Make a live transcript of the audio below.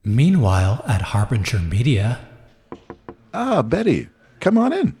Meanwhile, at Harbinger Media... Ah, Betty, come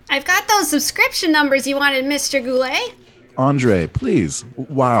on in. I've got those subscription numbers you wanted, Mr. Goulet. Andre, please.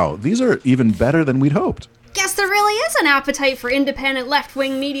 Wow, these are even better than we'd hoped. Guess there really is an appetite for independent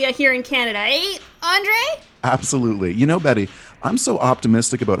left-wing media here in Canada, eh, Andre? Absolutely. You know, Betty, I'm so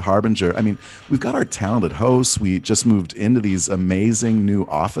optimistic about Harbinger. I mean, we've got our talented hosts. We just moved into these amazing new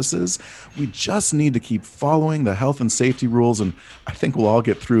offices. We just need to keep following the health and safety rules, and I think we'll all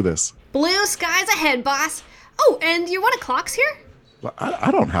get through this. Blue skies ahead, boss. Oh, and your 1 o'clock's here? Well,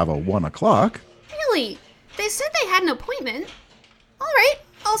 I don't have a 1 o'clock. Really? They said they had an appointment. All right,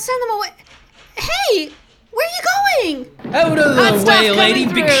 I'll send them away. Hey, where are you going? Out of the way, lady.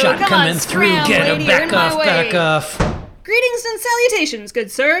 Big shot Come coming on, through. scram, Get lady, him. you're Back in my off, way. back off. Greetings and salutations,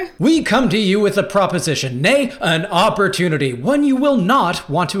 good sir. We come to you with a proposition, nay, an opportunity, one you will not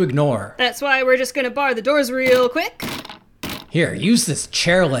want to ignore. That's why we're just gonna bar the doors real quick. Here, use this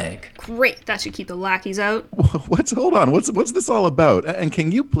chair leg. Great, that should keep the lackeys out. Hold on, what's this all about? And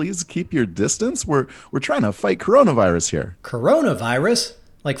can you please keep your distance? We're trying to fight coronavirus here. Coronavirus?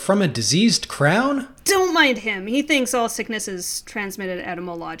 Like from a diseased crown? Don't mind him. He thinks all sickness is transmitted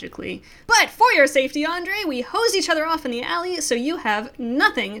etymologically. But for your safety, Andre, we hose each other off in the alley so you have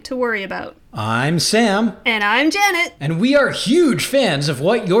nothing to worry about. I'm Sam. And I'm Janet. And we are huge fans of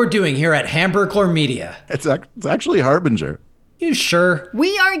what you're doing here at Hamburglar Media. It's actually Harbinger. You sure?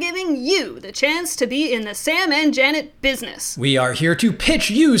 We are giving you the chance to be in the Sam and Janet business. We are here to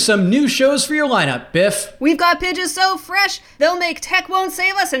pitch you some new shows for your lineup, Biff. We've got pitches so fresh, they'll make Tech Won't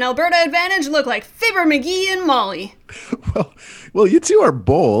Save Us and Alberta Advantage look like Fibber McGee and Molly. Well, you two are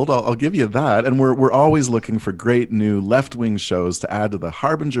bold. I'll give you that. And we're always looking for great new left-wing shows to add to the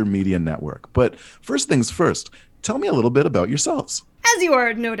Harbinger Media Network. But first things first, tell me a little bit about yourselves. As you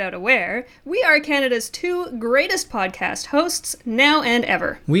are no doubt aware, we are Canada's 2 greatest podcast hosts now and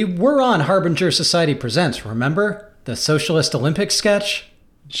ever. We were on Harbinger Society Presents, remember? The Socialist Olympics sketch?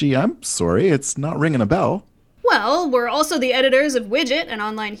 Gee, I'm sorry. It's not ringing a bell. Well, we're also the editors of Widget, an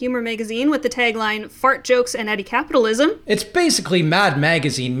online humor magazine with the tagline, Fart Jokes and Anti-Capitalism. It's basically Mad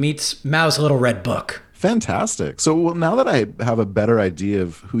Magazine meets Mao's Little Red Book. Fantastic. So now that I have a better idea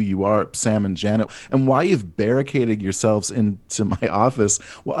of who you are, Sam and Janet, and why you've barricaded yourselves into my office,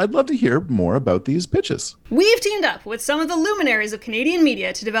 well, I'd love to hear more about these pitches. We've teamed up with some of the luminaries of Canadian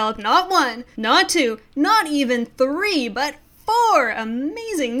media to develop not 1, not 2, not even 3, but 4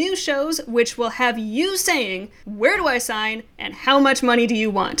 amazing new shows which will have you saying, where do I sign and how much money do you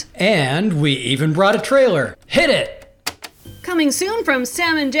want? And we even brought a trailer. Hit it! Coming soon from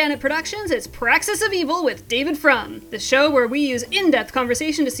Sam and Janet Productions, it's Praxis of Evil with David Frum, the show where we use in-depth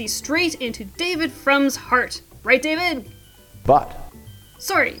conversation to see straight into David Frum's heart. Right, David? Butt.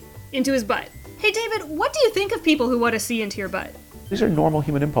 Sorry, into his butt. Hey, David, what do you think of people who want to see into your butt? These are normal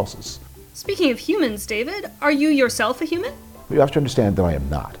human impulses. Speaking of humans, David, are you yourself a human? You have to understand that I am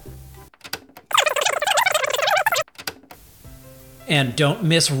not. And don't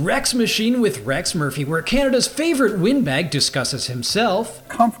miss Rex Machine with Rex Murphy, where Canada's favorite windbag discusses himself,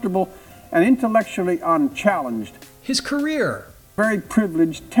 comfortable and intellectually unchallenged, his career, very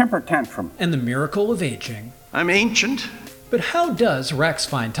privileged temper tantrum, and the miracle of aging. I'm ancient. But how does Rex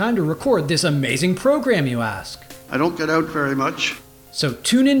find time to record this amazing program, you ask? I don't get out very much. So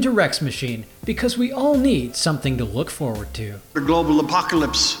tune in to Rex Machine, because we all need something to look forward to. The global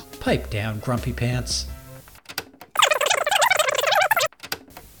apocalypse. Pipe down, Grumpy Pants.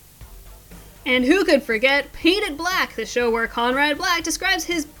 And who could forget Paint It Black, the show where Conrad Black describes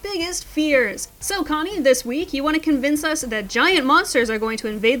his biggest fears. So, Connie, this week you want to convince us that giant monsters are going to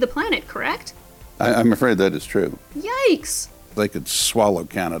invade the planet, correct? I'm afraid that is true. Yikes! They could swallow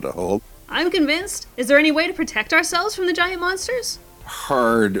Canada whole. I'm convinced. Is there any way to protect ourselves from the giant monsters?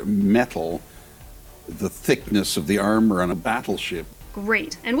 Hard metal, the thickness of the armor on a battleship.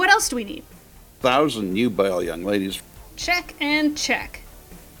 Great. And what else do we need? 1,000 nubile young ladies. Check and check.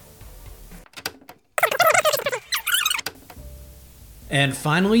 And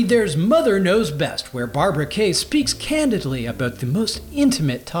finally, there's Mother Knows Best, where Barbara Kay speaks candidly about the most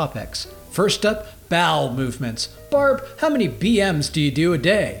intimate topics. First up, bowel movements. Barb, how many BMs do you do a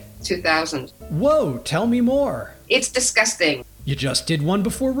day? 2,000. Whoa, tell me more. It's disgusting. You just did one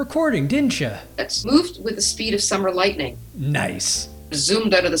before recording, didn't you? It's moved with the speed of summer lightning. Nice.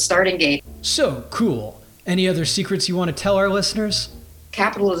 Zoomed out of the starting gate. So cool. Any other secrets you want to tell our listeners?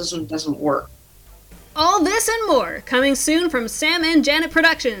 Capitalism doesn't work. All this and more, coming soon from Sam and Janet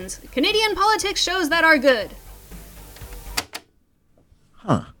Productions, Canadian politics shows that are good.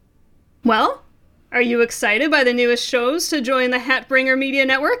 Huh. Well, Are you excited by the newest shows to join the Hatbringer Media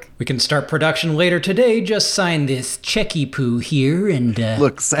Network? We can start production later today. Just sign this checky poo here and...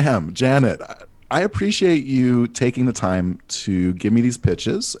 Look, Sam, Janet, I appreciate you taking the time to give me these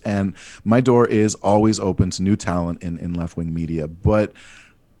pitches, and my door is always open to new talent in left-wing media, but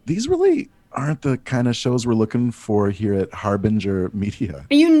these really aren't the kind of shows we're looking for here at Harbinger Media.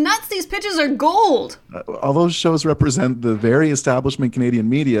 Are you nuts? These pitches are gold. All those shows represent the very establishment Canadian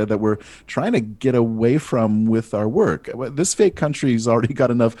media that we're trying to get away from with our work. This fake country's already got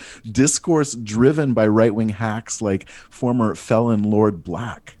enough discourse driven by right-wing hacks like former felon Lord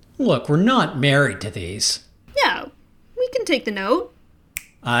Black. Look, we're not married to these. Yeah, we can take the note.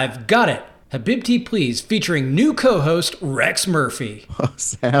 I've got it. Habibti Please, featuring new co-host Rex Murphy. Oh,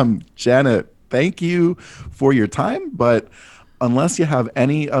 Sam, Janet, thank you for your time, but unless you have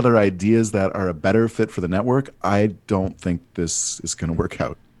any other ideas that are a better fit for the network, I don't think this is going to work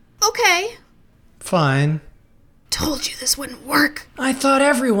out. Okay. Fine. Told you this wouldn't work. I thought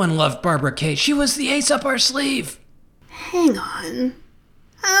everyone loved Barbara Kay. She was the ace up our sleeve. Hang on.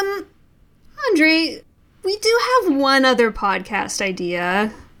 Andre, we do have one other podcast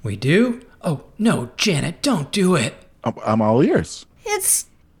idea. We do? Oh, no, Janet, don't do it. I'm all ears. It's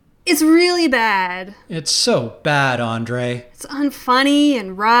really bad. It's so bad, Andre. It's unfunny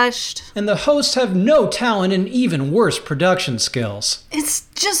and rushed. And the hosts have no talent and even worse production skills. It's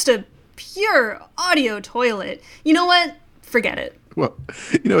just a pure audio toilet. You know what? Forget it. Well,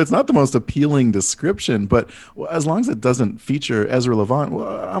 it's not the most appealing description, but as long as it doesn't feature Ezra Levant,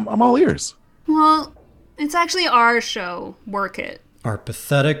 well, I'm all ears. Well, it's actually our show, Work It. Our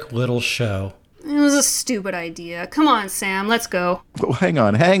pathetic little show. It was a stupid idea. Come on, Sam, let's go. Well, hang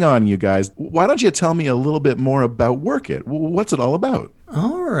on, you guys. Why don't you tell me a little bit more about Work It? What's it all about?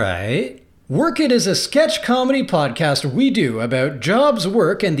 All right. Work It is a sketch comedy podcast we do about jobs,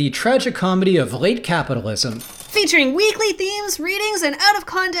 work, and the tragic comedy of late capitalism. Featuring weekly themes, readings, and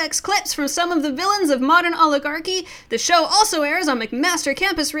out-of-context clips from some of the villains of modern oligarchy, the show also airs on McMaster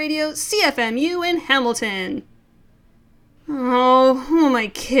Campus Radio, CFMU in Hamilton. Oh, who am I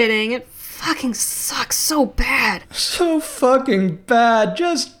kidding? It fucking sucks so bad. So fucking bad.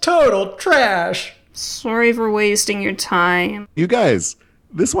 Just total trash. Sorry for wasting your time. You guys,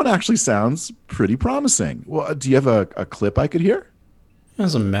 this one actually sounds pretty promising. Well, do you have a clip I could hear?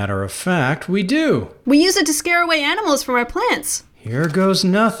 As a matter of fact, we do. We use it to scare away animals from our plants. Here goes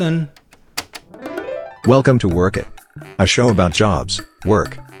nothing. Welcome to Work It, a show about jobs,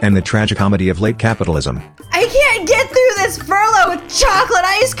 work, and the tragicomedy of late capitalism. I can't get through this furlough with chocolate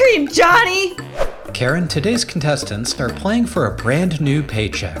ice cream, Johnny! Karen, today's contestants are playing for a brand new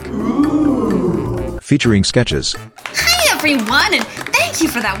paycheck. Featuring sketches. Hi, everyone, and thank you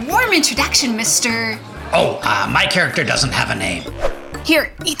for that warm introduction, Mr. My character doesn't have a name.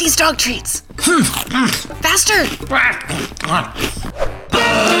 Here, eat these dog treats. Faster!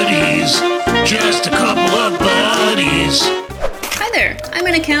 Buddies, just a couple of buddies. Hi there, I'm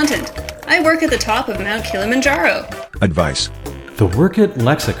an accountant. I work at the top of Mount Kilimanjaro. Advice. The Work It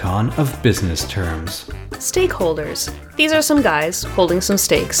lexicon of business terms. Stakeholders. These are some guys holding some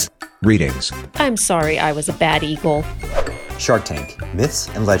stakes. Readings. I'm sorry I was a bad eagle. Shark Tank, Myths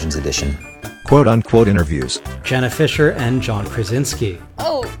and Legends Edition. Quote-unquote interviews. Jenna Fisher and John Krasinski.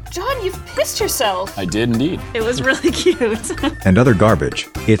 Oh, John, you've pissed yourself. I did indeed. It was really cute. And other garbage.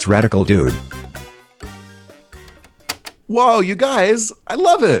 It's Radical Dude. Whoa, you guys, I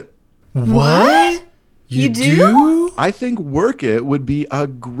love it. What? You do? I think Work It would be a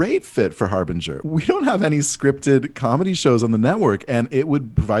great fit for Harbinger. We don't have any scripted comedy shows on the network, and it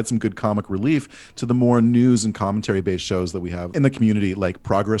would provide some good comic relief to the more news and commentary-based shows that we have in the community, like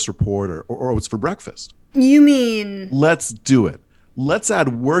Progress Report or What's for Breakfast. You mean? Let's do it. Let's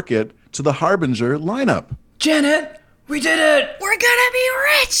add Work It to the Harbinger lineup. Janet, we did it! We're gonna be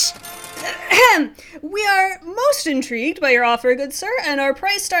rich! We are most intrigued by your offer, good sir, and our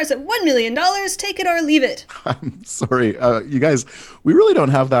price starts at $1 million. Take it or leave it. I'm sorry. You guys, we really don't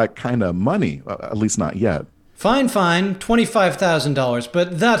have that kind of money, at least not yet. Fine, $25,000,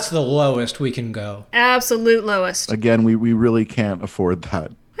 but that's the lowest we can go. Absolute lowest. Again, we really can't afford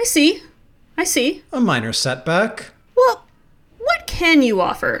that. I see. A minor setback. Well, what can you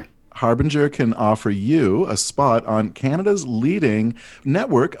offer? Harbinger can offer you a spot on Canada's leading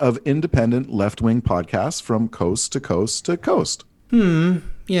network of independent left-wing podcasts from coast to coast to coast.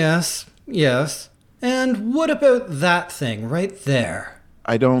 Yes. And what about that thing right there?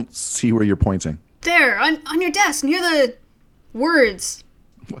 I don't see where you're pointing. There, on your desk, near the words.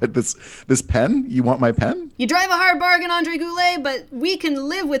 What, this pen? You want my pen? You drive a hard bargain, Andre Goulet, but we can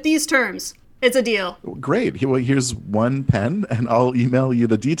live with these terms. It's a deal. Great. Well, here's one pen, and I'll email you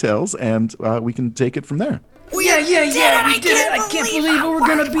the details, and we can take it from there. Yeah, we did it. I can't believe it. We're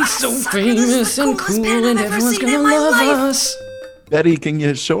going to be so famous and cool, and everyone's going to love us. Betty, can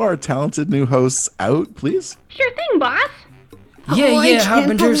you show our talented new hosts out, please? Sure thing, boss. Yeah,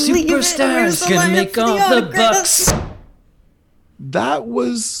 Harbinger Superstar is going to make all the bucks. That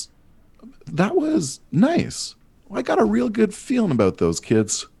was nice. I got a real good feeling about those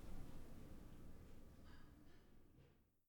kids.